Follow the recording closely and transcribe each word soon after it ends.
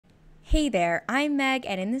Hey there, I'm Meg,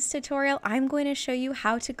 and in this tutorial, I'm going to show you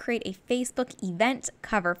how to create a Facebook event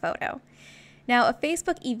cover photo. Now, a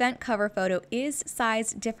Facebook event cover photo is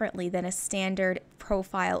sized differently than a standard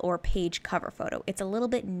profile or page cover photo. It's a little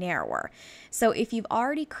bit narrower. So if you've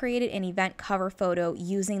already created an event cover photo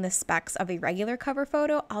using the specs of a regular cover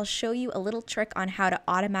photo, I'll show you a little trick on how to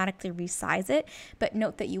automatically resize it, but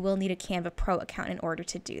note that you will need a Canva Pro account in order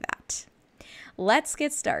to do that. Let's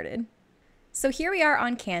get started. So here we are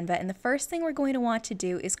on Canva, and the first thing we're going to want to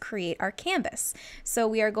do is create our canvas. So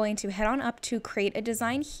we are going to head on up to create a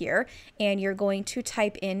design here, and you're going to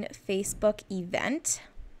type in Facebook event,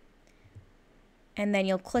 and then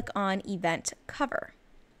you'll click on event cover.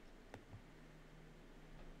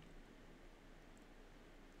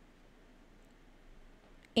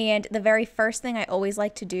 And the very first thing I always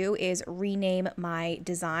like to do is rename my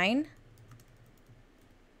design.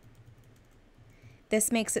 This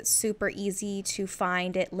makes it super easy to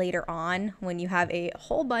find it later on when you have a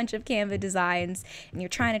whole bunch of Canva designs and you're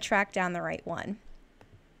trying to track down the right one.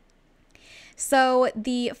 So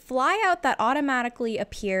the flyout that automatically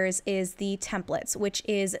appears is the templates, which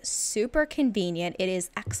is super convenient. It is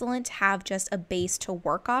excellent to have just a base to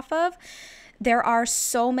work off of. There are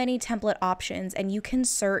so many template options, and you can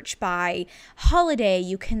search by holiday,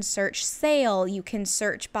 you can search sale, you can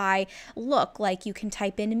search by look, like you can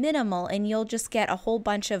type in minimal, and you'll just get a whole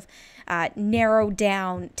bunch of narrowed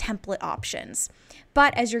down template options.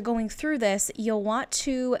 But as you're going through this, you'll want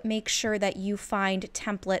to make sure that you find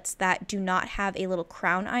templates that do not have a little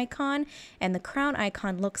crown icon, and the crown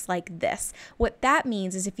icon looks like this. What that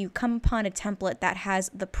means is if you come upon a template that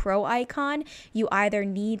has the Pro icon, you either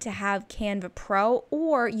need to have Canva Pro,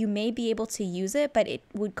 or you may be able to use it, but it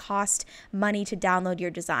would cost money to download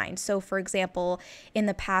your design. So for example, in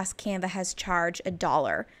the past, Canva has charged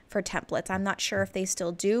 $1 for templates. I'm not sure if they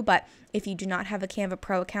still do, but if you do not have a Canva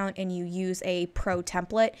Pro account and you use a Pro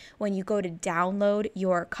template, when you go to download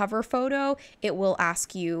your cover photo, it will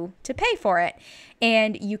ask you to pay for it.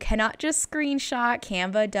 And you cannot just screenshot.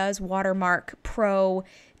 Canva does watermark Pro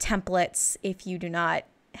templates if you do not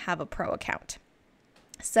have a Pro account.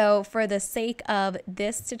 So for the sake of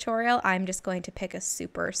this tutorial, I'm just going to pick a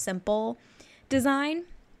super simple design.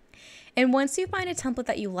 And once you find a template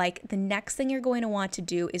that you like, the next thing you're going to want to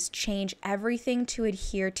do is change everything to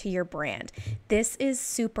adhere to your brand. This is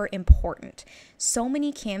super important. So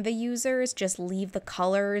many Canva users just leave the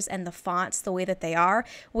colors and the fonts the way that they are,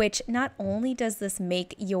 which not only does this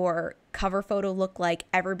make your cover photo look like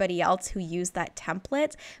everybody else who used that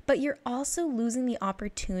template, but you're also losing the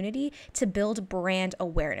opportunity to build brand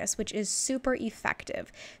awareness, which is super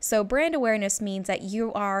effective. So brand awareness means that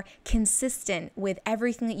you are consistent with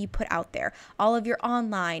everything that you put out there. All of your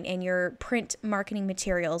online and your print marketing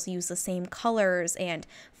materials use the same colors and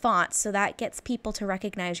fonts, so that gets people to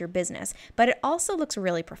recognize your business, but it also looks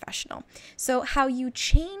really professional. So how you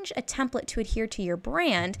change a template to adhere to your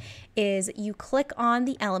brand is you click on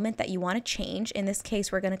the element that you want to change. In this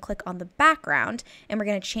case, we're going to click on the background, and we're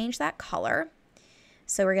going to change that color.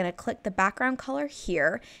 So we're going to click the background color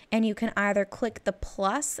here, and you can either click the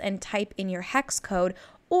plus and type in your hex code,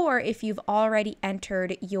 or if you've already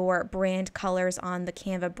entered your brand colors on the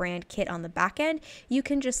Canva brand kit on the back end, you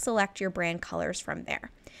can just select your brand colors from there.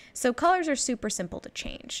 So colors are super simple to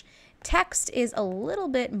change. Text is a little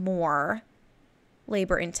bit more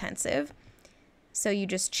labor intensive. So you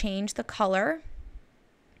just change the color.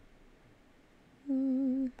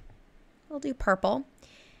 We'll do purple.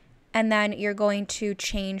 And then you're going to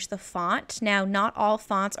change the font. Now, not all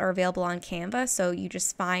fonts are available on Canva, so you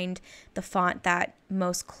just find the font that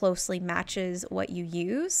most closely matches what you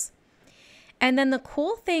use. And then the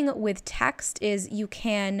cool thing with text is you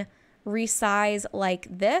can resize like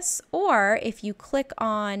this, or if you click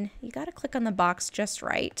on, you got to click on the box just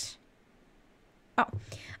right.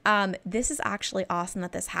 This is actually awesome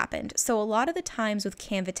that this happened. So a lot of the times with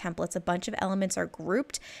Canva templates, a bunch of elements are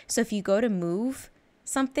grouped. So if you go to move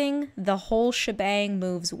something, the whole shebang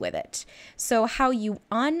moves with it. So how you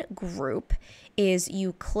ungroup is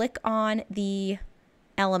you click on the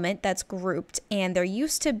element that's grouped, and there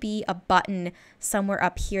used to be a button somewhere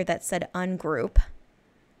up here that said ungroup.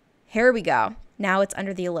 Here we go. Now it's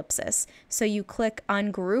under the ellipsis. So you click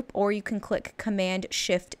ungroup, or you can click Command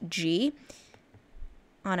Shift G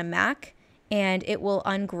on a Mac, and it will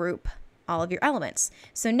ungroup all of your elements.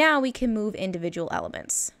 So now we can move individual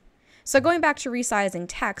elements. So going back to resizing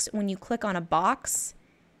text, when you click on a box,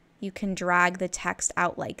 you can drag the text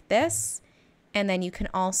out like this, and then you can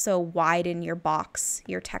also widen your box,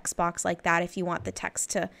 your text box like that if you want the text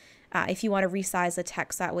to, if you want to resize the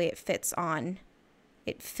text that way it fits on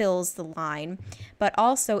it fills the line. But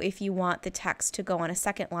also if you want the text to go on a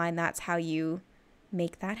second line, that's how you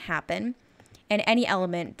make that happen. And any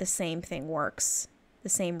element, the same thing works, the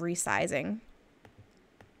same resizing.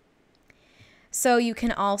 So you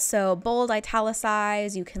can also bold,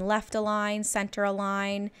 italicize, you can left align, center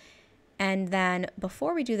align. And then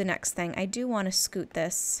before we do the next thing, I do want to scoot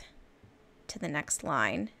this to the next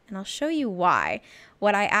line, and I'll show you why.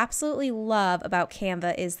 What I absolutely love about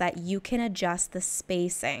Canva is that you can adjust the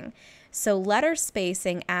spacing. So letter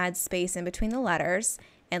spacing adds space in between the letters,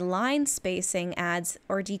 and line spacing adds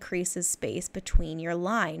or decreases space between your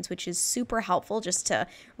lines, which is super helpful just to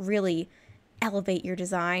really elevate your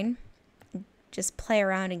design. Just play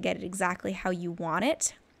around and get it exactly how you want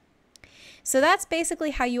it. So that's basically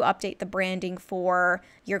how you update the branding for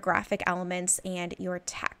your graphic elements and your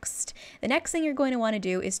text. The next thing you're going to want to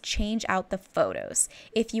do is change out the photos.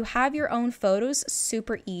 If you have your own photos,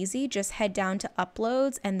 super easy. Just head down to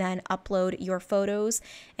uploads and then upload your photos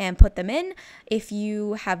and put them in. If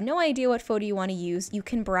you have no idea what photo you want to use, you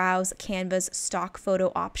can browse Canva's stock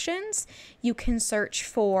photo options. You can search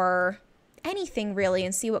for anything really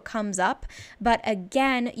and see what comes up. But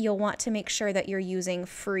again, you'll want to make sure that you're using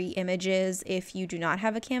free images if you do not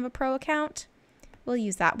have a Canva Pro account. We'll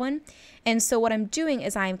use that one. And so what I'm doing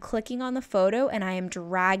is I'm clicking on the photo and I am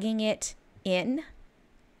dragging it in.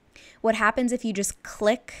 What happens if you just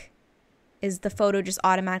click is the photo just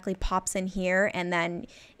automatically pops in here, and then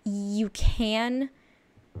you can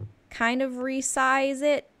kind of resize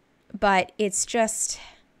it, but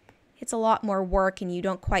it's a lot more work and you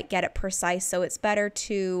don't quite get it precise. So it's better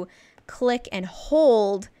to click and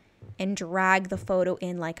hold and drag the photo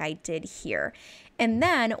in like I did here. And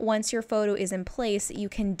then once your photo is in place, you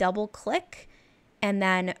can double click and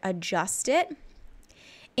then adjust it.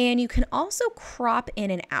 And you can also crop in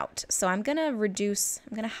and out. So I'm going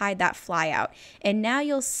to hide that flyout. And now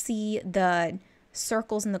you'll see the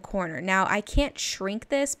circles in the corner. Now I can't shrink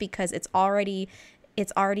this because it's already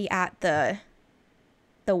at the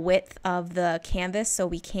width of the canvas, so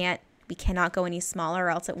we cannot go any smaller or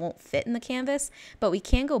else it won't fit in the canvas, but we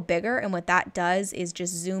can go bigger, and what that does is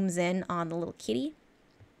just zooms in on the little kitty.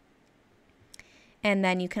 And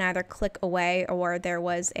then you can either click away, or there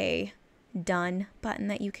was a done button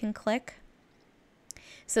that you can click.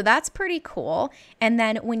 So that's pretty cool. And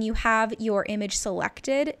then when you have your image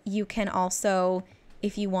selected, you can also,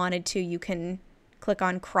 if you wanted to, you can click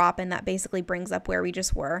on crop, and that basically brings up where we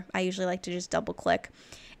just were. I usually like to just double click.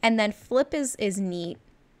 And then flip is neat.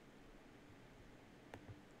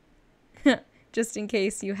 Just in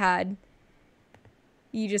case you wanted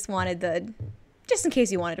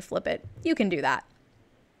to flip it, you can do that.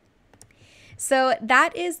 So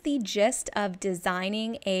that is the gist of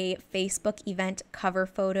designing a Facebook event cover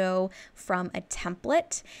photo from a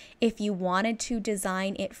template. If you wanted to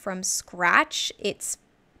design it from scratch, it's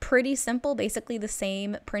pretty simple. Basically the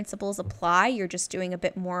same principles apply. You're just doing a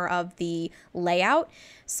bit more of the layout.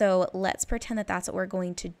 So let's pretend that that's what we're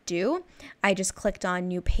going to do. I just clicked on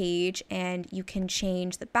new page, and you can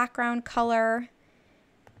change the background color.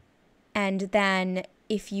 And then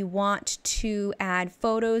if you want to add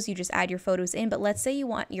photos, you just add your photos in. But let's say you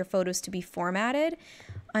want your photos to be formatted.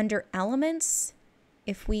 Under elements,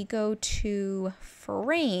 if we go to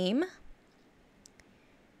frame,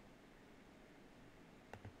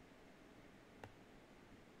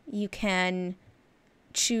 you can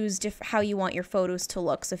choose how you want your photos to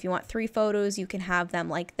look. So if you want 3 photos, you can have them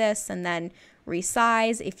like this and then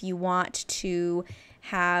resize. If you want to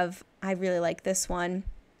have, I really like this one,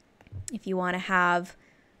 if you want to have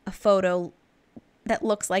a photo that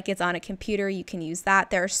looks like it's on a computer, you can use that.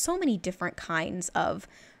 There are so many different kinds of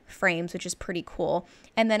frames, which is pretty cool.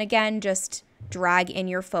 And then again, just drag in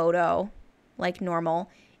your photo like normal.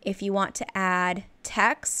 If you want to add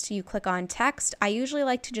text, you click on text. I usually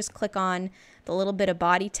like to just click on the little bit of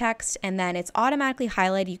body text, and then it's automatically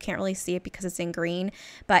highlighted. You can't really see it because it's in green,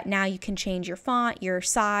 but now you can change your font, your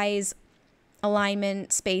size,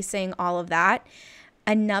 alignment, spacing, all of that.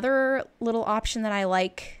 Another little option that I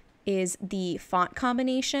like is the font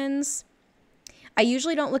combinations. I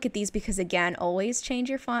usually don't look at these because, again, always change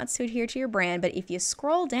your fonts to adhere to your brand, but if you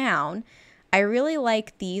scroll down, I really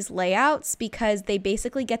like these layouts because they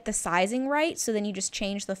basically get the sizing right. So then you just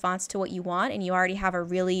change the fonts to what you want, and you already have a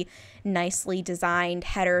really nicely designed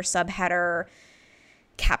header, subheader,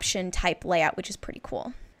 caption type layout, which is pretty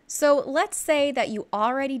cool. So let's say that you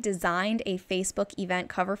already designed a Facebook event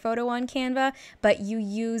cover photo on Canva, but you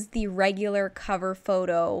use the regular cover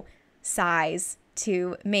photo size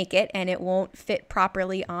to make it, and it won't fit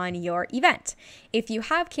properly on your event. If you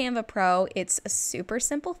have Canva Pro, it's a super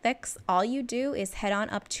simple fix. All you do is head on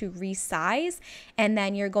up to Resize, and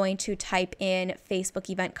then you're going to type in Facebook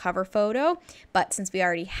event cover photo. But since we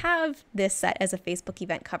already have this set as a Facebook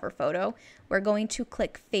event cover photo, we're going to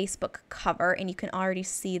click Facebook cover, and you can already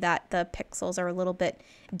see that the pixels are a little bit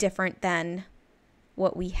different than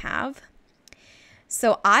what we have.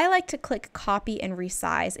 So I like to click copy and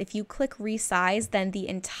resize. If you click resize, then the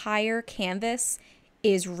entire canvas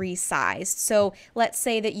is resized. So let's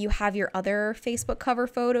say that you have your other Facebook cover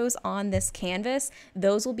photos on this canvas,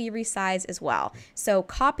 those will be resized as well. So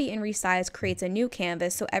copy and resize creates a new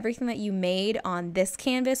canvas, so everything that you made on this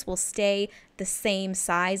canvas will stay the same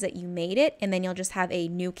size that you made it, and then you'll just have a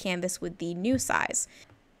new canvas with the new size.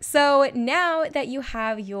 So now that you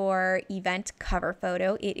have your event cover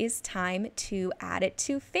photo, it is time to add it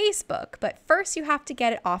to Facebook. But first you have to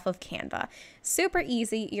get it off of Canva. Super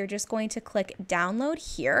easy. You're just going to click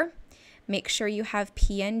download here. Make sure you have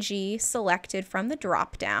PNG selected from the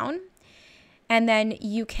drop down. And then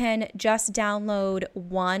you can just download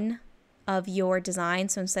one of your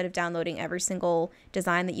designs. So instead of downloading every single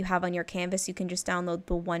design that you have on your canvas, you can just download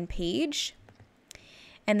the one page.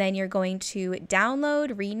 And then you're going to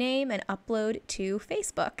download, rename, and upload to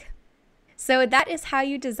Facebook. So that is how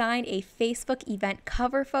you design a Facebook event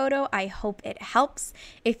cover photo. I hope it helps.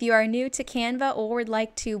 If you are new to Canva or would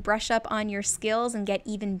like to brush up on your skills and get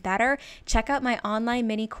even better, check out my online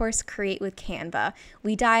mini course, Create with Canva.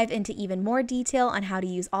 We dive into even more detail on how to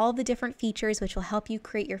use all the different features which will help you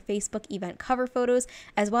create your Facebook event cover photos,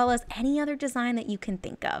 as well as any other design that you can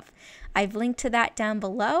think of. I've linked to that down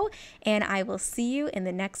below, and I will see you in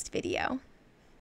the next video.